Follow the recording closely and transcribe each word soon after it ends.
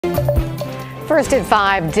First at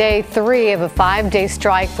 5, day 3 of a 5-day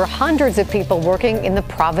strike for hundreds of people working in the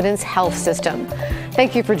Providence health system.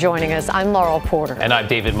 Thank you for joining us. I'm Laurel Porter. And I'm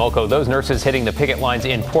David Molko. Those nurses hitting the picket lines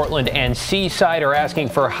in Portland and Seaside are asking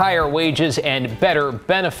for higher wages and better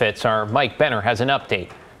benefits. Our Mike Benner has an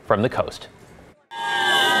update from the coast.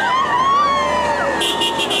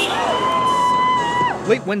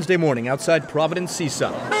 Late Wednesday morning outside Providence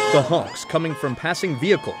Seaside, the honks coming from passing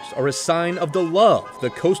vehicles are a sign of the love the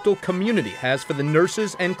coastal community has for the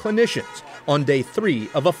nurses and clinicians on day 3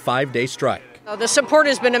 of a 5-day strike. The support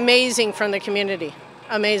has been amazing from the community.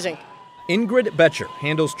 Amazing. Ingrid Betcher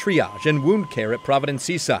handles triage and wound care at Providence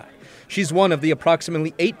Seaside. She's one of the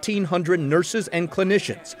approximately 1,800 nurses and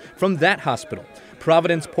clinicians from that hospital,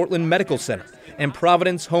 Providence Portland Medical Center, and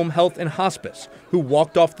Providence Home Health and Hospice, who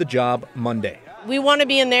walked off the job Monday. We want to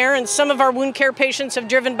be in there, and some of our wound care patients have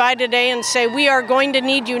driven by today and say, we are going to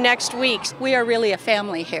need you next week. We are really a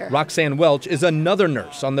family here. Roxanne Welch is another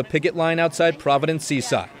nurse on the picket line outside Providence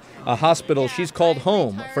Seaside, a hospital she's called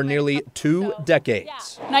home for nearly 2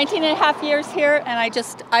 decades. 19 and a half years here, and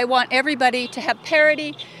I want everybody to have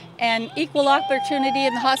parity and equal opportunity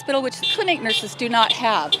in the hospital, which the clinic nurses do not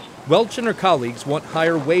have. Welch and her colleagues want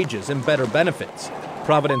higher wages and better benefits.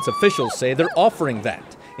 Providence officials say they're offering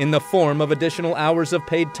that in the form of additional hours of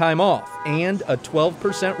paid time off and a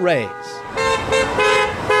 12% raise.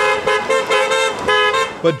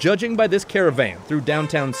 But judging by this caravan through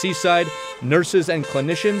downtown Seaside, nurses and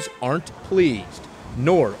clinicians aren't pleased,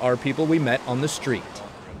 nor are people we met on the street.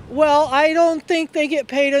 Well, I don't think they get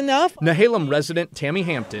paid enough. Nehalem resident Tammy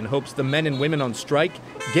Hampton hopes the men and women on strike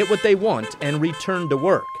get what they want and return to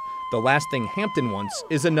work. The last thing Hampton wants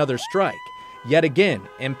is another strike, yet again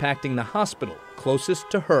impacting the hospital closest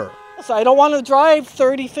to her. I don't want to drive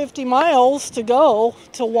 30, 50 miles to go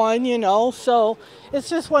to one, so it's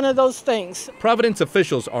just one of those things. Providence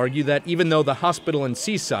officials argue that even though the hospital in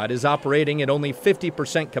Seaside is operating at only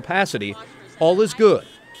 50% capacity, all is good.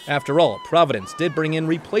 After all, Providence did bring in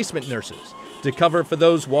replacement nurses to cover for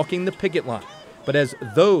those walking the picket line. But as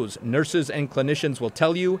those nurses and clinicians will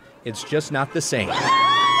tell you, it's just not the same.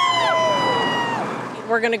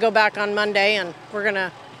 We're going to go back on Monday, and we're going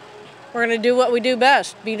to do what we do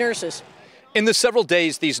best, be nurses. In the several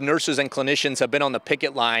days these nurses and clinicians have been on the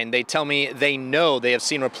picket line, they tell me they know they have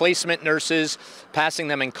seen replacement nurses passing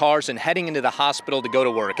them in cars and heading into the hospital to go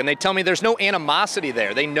to work. And they tell me there's no animosity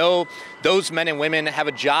there. They know those men and women have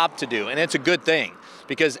a job to do, and it's a good thing.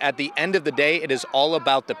 Because at the end of the day, it is all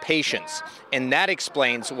about the patients. And that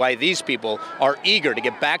explains why these people are eager to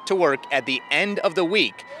get back to work at the end of the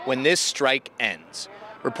week when this strike ends.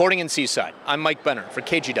 Reporting in Seaside, I'm Mike Benner for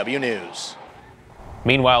KGW News.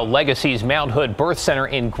 Meanwhile, Legacy's Mount Hood Birth Center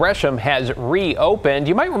in Gresham has reopened.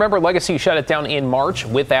 You might remember Legacy shut it down in March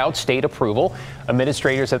without state approval.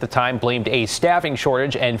 Administrators at the time blamed a staffing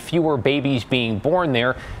shortage and fewer babies being born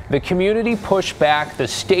there. The community pushed back. The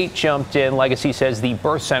state jumped in. Legacy says the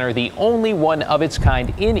birth center, the only one of its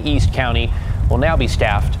kind in East County, will now be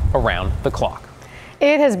staffed around the clock.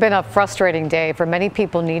 It has been a frustrating day for many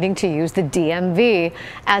people needing to use the DMV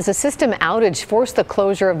as a system outage forced the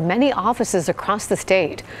closure of many offices across the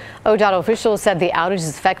state. ODOT officials said the outage is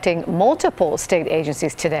affecting multiple state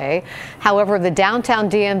agencies today. However, the downtown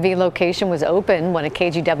DMV location was open when a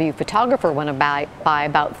KGW photographer went by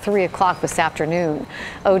about 3 o'clock this afternoon.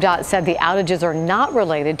 ODOT said the outages are not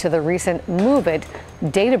related to the recent Move It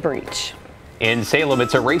data breach. In Salem,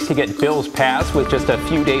 it's a race to get bills passed with just a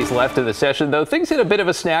few days left of the session, though things hit a bit of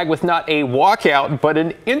a snag with not a walkout, but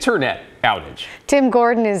an internet outage. Tim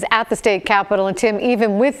Gordon is at the state capitol, and Tim,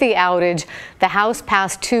 even with the outage, the House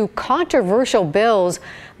passed 2 controversial bills,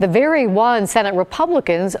 the very one Senate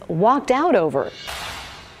Republicans walked out over.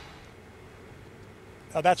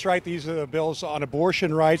 That's right. These are the bills on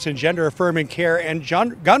abortion rights and gender-affirming care and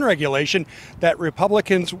gun regulation that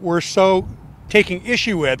Republicans were so taking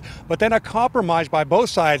issue with, but then a compromise by both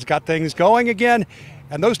sides got things going again,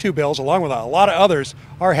 and those 2 bills, along with a lot of others,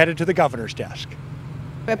 are headed to the governor's desk.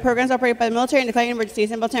 Programs operated by the military and declaring emergencies.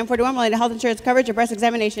 Bill 1041 related to health insurance coverage or breast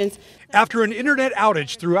examinations. After an internet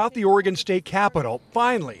outage throughout the Oregon State Capitol,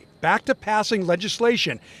 finally back to passing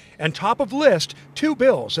legislation, and top of list, 2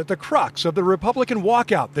 bills at the crux of the Republican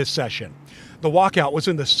walkout this session. The walkout was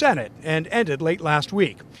in the Senate and ended late last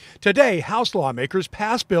week. Today, House lawmakers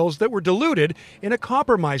passed bills that were diluted in a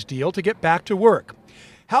compromise deal to get back to work.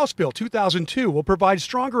 House Bill 2002 will provide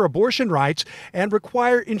stronger abortion rights and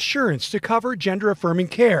require insurance to cover gender-affirming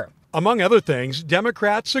care. Among other things,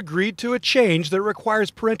 Democrats agreed to a change that requires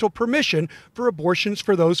parental permission for abortions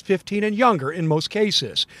for those 15 and younger in most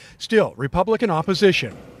cases. Still, Republican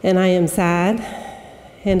opposition. And I am sad,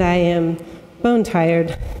 and I am bone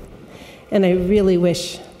tired, and I really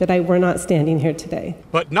wish that I were not standing here today.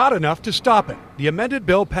 But not enough to stop it. The amended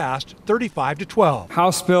bill passed 35-12.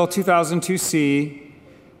 House Bill 2002C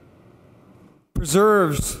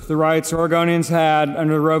preserves the rights Oregonians had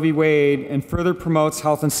under Roe v. Wade and further promotes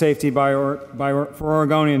health and safety for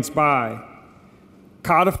Oregonians by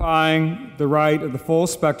codifying the right of the full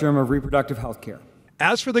spectrum of reproductive health care.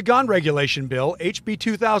 As for the gun regulation bill, HB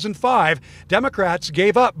 2005, Democrats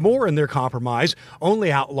gave up more in their compromise,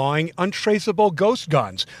 only outlawing untraceable ghost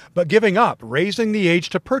guns, but giving up raising the age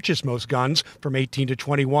to purchase most guns from 18 to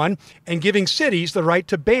 21 and giving cities the right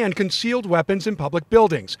to ban concealed weapons in public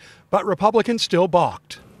buildings. But Republicans still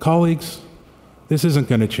balked. Colleagues, this isn't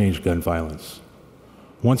going to change gun violence.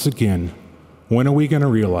 Once again, when are we going to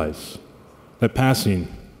realize that passing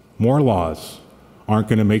more laws aren't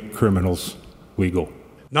going to make criminals legal?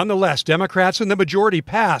 Nonetheless, Democrats in the majority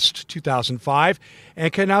passed 2005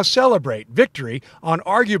 and can now celebrate victory on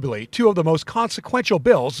arguably two of the most consequential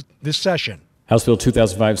bills this session. House Bill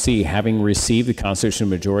 2005C, having received the constitutional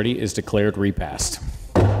majority, is declared repassed.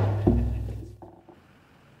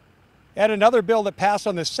 And another bill that passed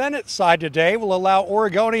on the Senate side today will allow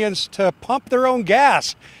Oregonians to pump their own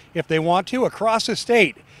gas if they want to across the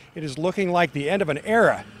state. It is looking like the end of an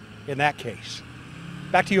era in that case.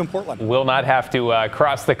 Back to you in Portland. We'll not have to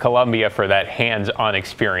cross the Columbia for that hands-on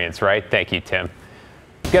experience, right? Thank you, Tim.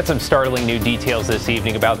 Got some startling new details this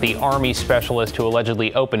evening about the Army specialist who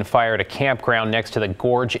allegedly opened fire at a campground next to the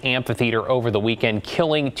Gorge Amphitheater over the weekend,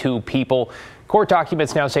 killing 2 people. Court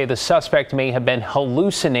documents now say the suspect may have been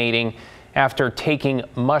hallucinating after taking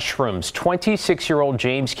mushrooms. 26-year-old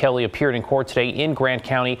James Kelly appeared in court today in Grant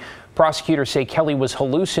County. Prosecutors say Kelly was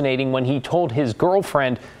hallucinating when he told his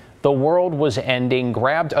girlfriend the world was ending,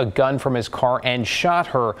 grabbed a gun from his car and shot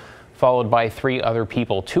her, followed by 3 other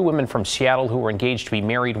people. 2 women from Seattle who were engaged to be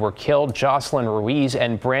married were killed. Jocelyn Ruiz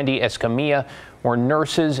and Brandy Escamilla were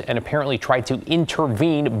nurses and apparently tried to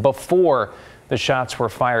intervene before the shots were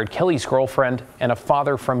fired. Kelly's girlfriend and a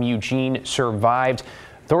father from Eugene survived.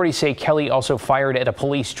 Authorities say Kelly also fired at a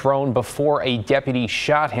police drone before a deputy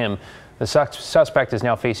shot him. The suspect is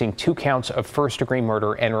now facing 2 counts of first-degree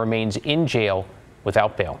murder and remains in jail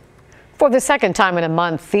without bail. For the second time in a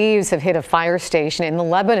month, thieves have hit a fire station in the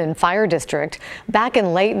Lebanon Fire District. Back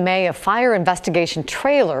in late May, a fire investigation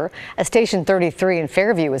trailer at Station 33 in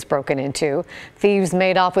Fairview was broken into. Thieves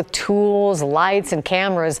made off with tools, lights, and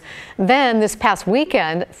cameras. Then this past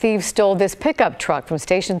weekend, thieves stole this pickup truck from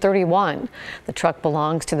Station 31. The truck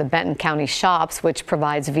belongs to the Benton County Shops, which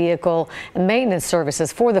provides vehicle and maintenance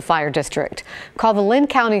services for the fire district. Call the Lynn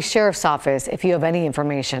County Sheriff's Office if you have any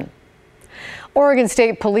information. Oregon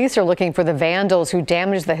State Police are looking for the vandals who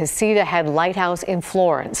damaged the Heceta Head Lighthouse in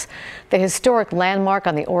Florence. The historic landmark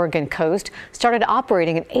on the Oregon coast started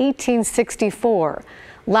operating in 1864.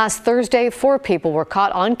 Last Thursday, 4 people were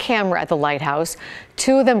caught on camera at the lighthouse.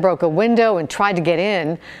 2 of them broke a window and tried to get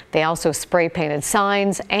in. They also spray painted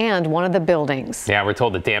signs and one of the buildings. Yeah, we're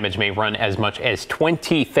told the damage may run as much as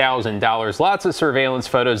 $20,000. Lots of surveillance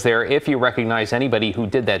photos there. If you recognize anybody who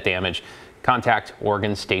did that damage, contact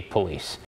Oregon State Police.